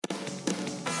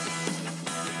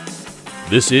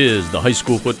This is the High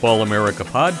School Football America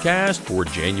podcast for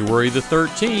January the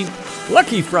 13th,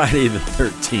 lucky Friday the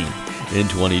 13th in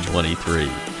 2023.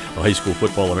 The High School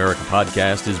Football America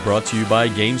podcast is brought to you by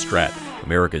GameStrat,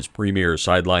 America's premier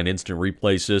sideline instant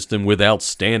replay system with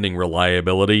outstanding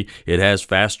reliability. It has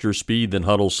faster speed than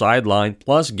Huddle Sideline,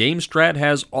 plus GameStrat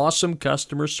has awesome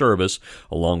customer service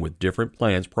along with different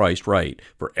plans priced right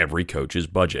for every coach's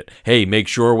budget. Hey, make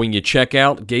sure when you check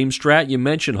out GameStrat, you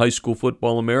mention High School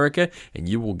Football America and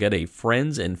you will get a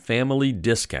friends and family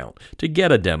discount. To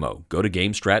get a demo, go to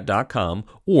GameStrat.com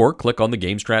or click on the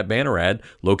GameStrat banner ad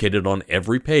located on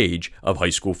every page of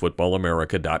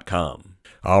HighSchoolFootballAmerica.com.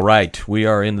 All right, we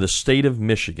are in the state of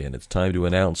Michigan. It's time to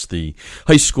announce the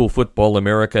High School Football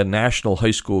America National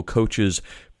High School Coaches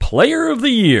Player of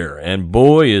the Year, and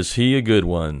boy, is he a good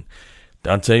one.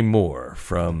 Dante Moore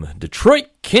from Detroit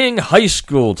King High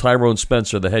School. Tyrone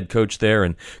Spencer, the head coach there,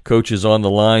 and coach is on the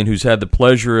line, who's had the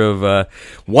pleasure of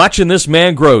watching this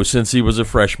man grow since he was a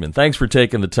freshman. Thanks for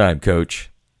taking the time, Coach.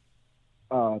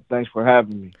 Thanks for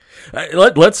having me.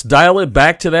 Let's dial it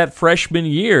back to that freshman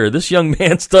year. This young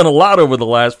man's done a lot over the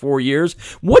last 4 years.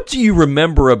 What do you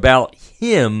remember about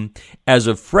him as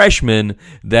a freshman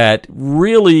that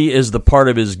really is the part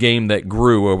of his game that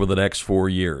grew over the next 4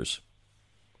 years?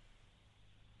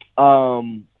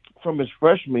 From his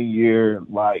freshman year,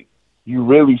 like, you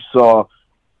really saw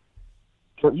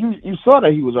you saw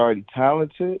that he was already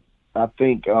talented. I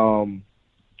think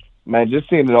man, just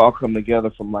seeing it all come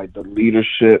together from like the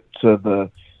leadership to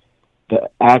the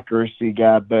accuracy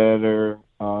got better,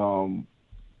 when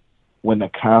the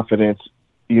confidence,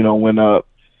 went up,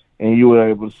 and you were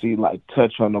able to see like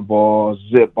touch on the ball,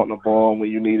 zip on the ball when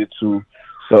you needed to.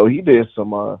 So he just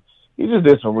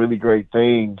did some really great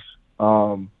things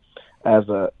as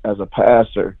a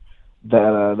passer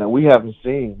that we haven't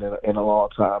seen in a long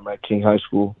time at King High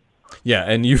School. Yeah,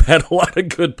 and you've had a lot of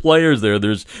good players there.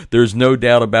 There's no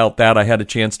doubt about that. I had a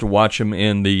chance to watch him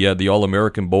in the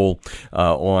All-American Bowl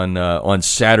on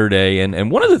Saturday, and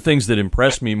one of the things that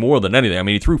impressed me more than anything, I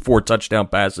mean, he threw 4 touchdown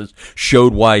passes,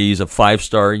 showed why he's a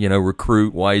 5-star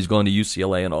recruit, why he's going to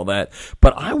UCLA and all that.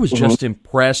 But I was just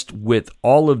impressed with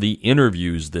all of the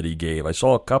interviews that he gave. I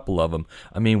saw a couple of them.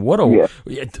 I mean,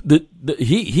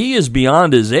 he is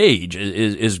beyond his age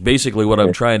is basically what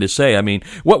I'm trying to say. I mean,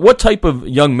 what type of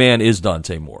young man is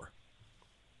Dante Moore?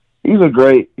 He's a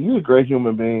great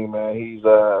human being, man. He's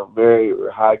a very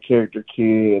high character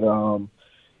kid.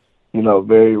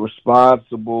 Very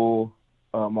responsible.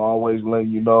 Always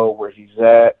letting you know where he's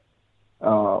at.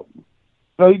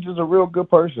 He's just a real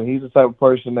good person. He's the type of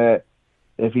person that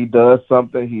if he does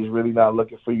something, he's really not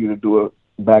looking for you to do it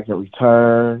back in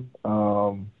return.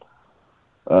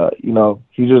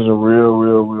 He's just a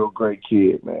real great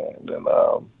kid, man. And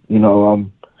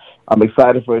I'm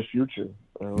excited for his future.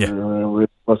 Really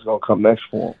what's going to come next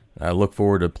for him. I look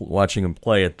forward to watching him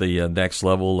play at the next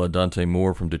level. Dante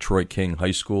Moore from Detroit King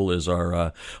High School is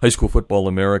our High School Football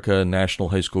America National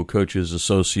High School Coaches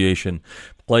Association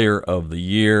Player of the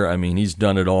Year. I mean, he's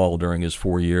done it all during his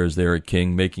 4 years there at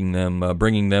King, bringing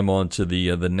them onto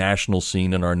the national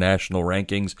scene in our national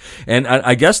rankings. And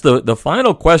I guess the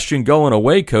final question going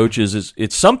away, Coach, is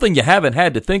it's something you haven't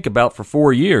had to think about for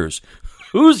 4 years.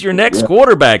 Who's your next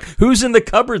quarterback? Who's in the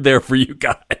cupboard there for you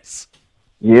guys?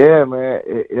 Yeah, man,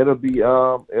 it'll be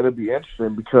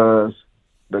interesting because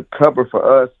the cupboard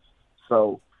for us.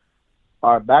 So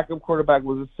our backup quarterback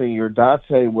was a senior.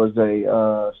 Dante was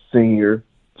a senior.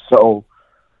 So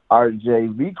our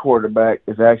JV quarterback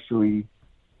is actually,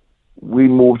 we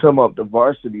moved him up to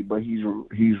varsity, but he's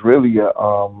really a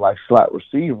like slot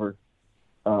receiver.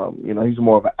 He's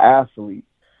more of an athlete.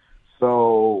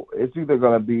 So it's either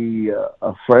going to be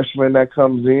a freshman that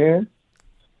comes in,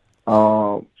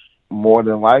 more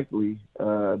than likely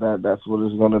that's what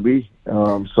it's going to be.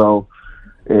 So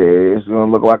it's going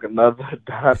to look like another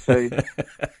Dante.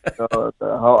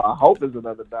 I hope it's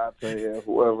another Dante,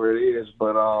 whoever it is.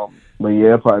 But yeah,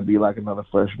 it'll probably be like another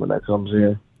freshman that comes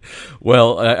in.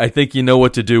 Well, I think you know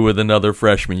what to do with another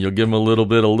freshman. You'll give him a little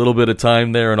bit of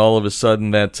time there, and all of a sudden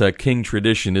that King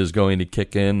tradition is going to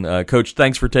kick in. Coach,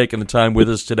 thanks for taking the time with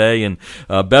us today, and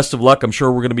best of luck. I'm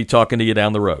sure we're going to be talking to you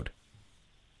down the road.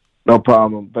 No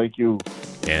problem. Thank you.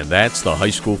 And that's the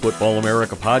High School Football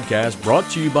America podcast, brought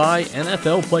to you by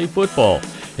NFL Play Football.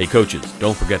 Hey, coaches,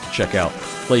 don't forget to check out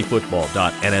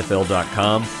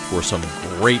playfootball.nfl.com for some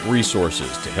great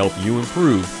resources to help you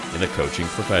improve in the coaching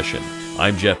profession.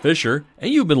 I'm Jeff Fisher,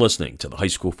 and you've been listening to the High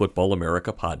School Football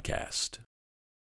America podcast.